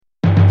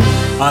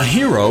A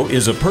hero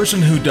is a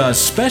person who does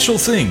special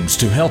things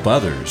to help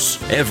others.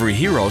 Every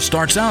hero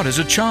starts out as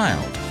a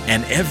child,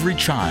 and every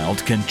child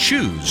can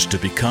choose to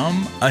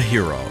become a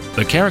hero.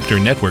 The Character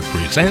Network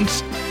presents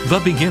The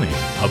Beginning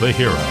of a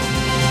Hero.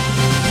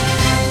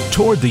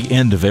 Toward the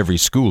end of every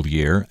school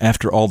year,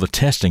 after all the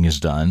testing is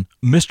done,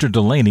 Mr.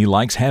 Delaney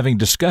likes having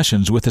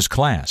discussions with his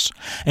class.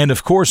 And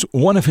of course,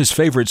 one of his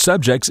favorite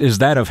subjects is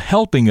that of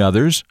helping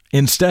others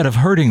instead of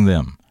hurting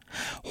them.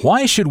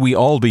 Why should we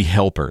all be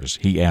helpers?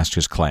 He asked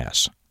his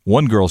class.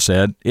 One girl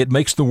said, it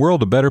makes the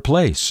world a better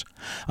place.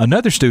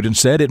 Another student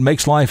said it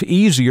makes life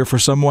easier for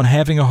someone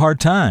having a hard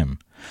time.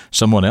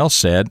 Someone else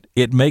said,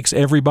 it makes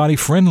everybody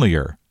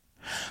friendlier.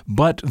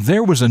 But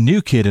there was a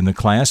new kid in the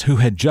class who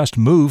had just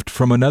moved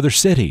from another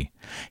city.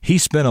 He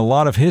spent a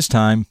lot of his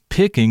time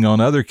picking on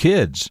other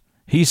kids.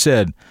 He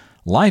said,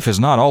 life is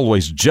not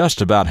always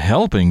just about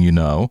helping, you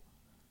know.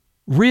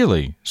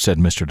 Really, said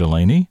Mr.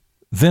 Delaney.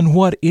 Then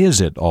what is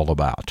it all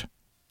about?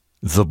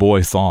 The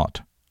boy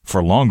thought,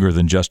 for longer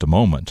than just a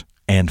moment,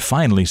 and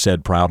finally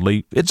said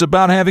proudly, it's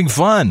about having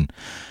fun.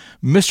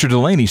 Mr.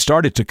 Delaney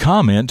started to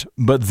comment,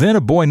 but then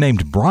a boy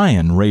named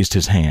Brian raised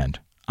his hand.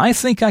 I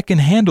think I can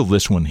handle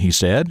this one, he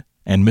said,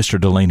 and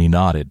Mr. Delaney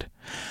nodded.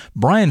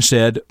 Brian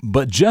said,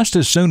 but just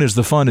as soon as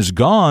the fun is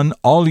gone,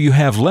 all you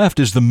have left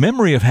is the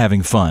memory of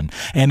having fun.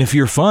 And if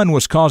your fun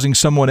was causing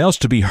someone else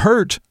to be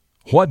hurt,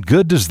 what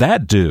good does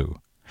that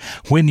do?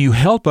 When you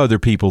help other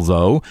people,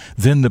 though,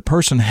 then the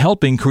person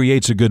helping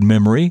creates a good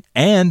memory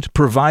and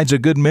provides a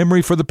good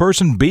memory for the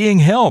person being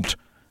helped.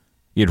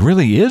 It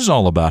really is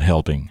all about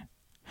helping.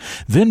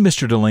 Then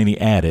Mr. Delaney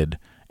added,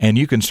 and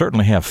you can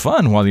certainly have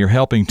fun while you're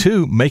helping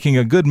too, making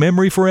a good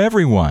memory for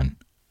everyone.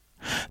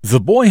 The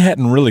boy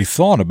hadn't really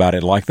thought about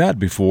it like that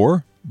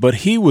before, but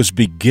he was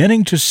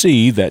beginning to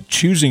see that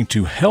choosing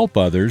to help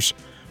others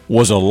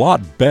was a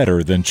lot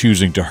better than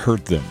choosing to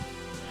hurt them.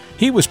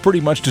 He was pretty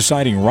much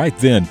deciding right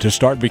then to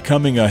start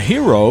becoming a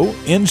hero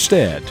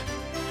instead.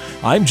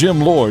 I'm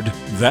Jim Lord.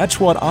 That's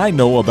what I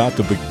know about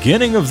the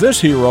beginning of this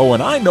hero,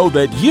 and I know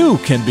that you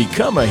can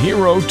become a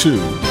hero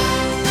too.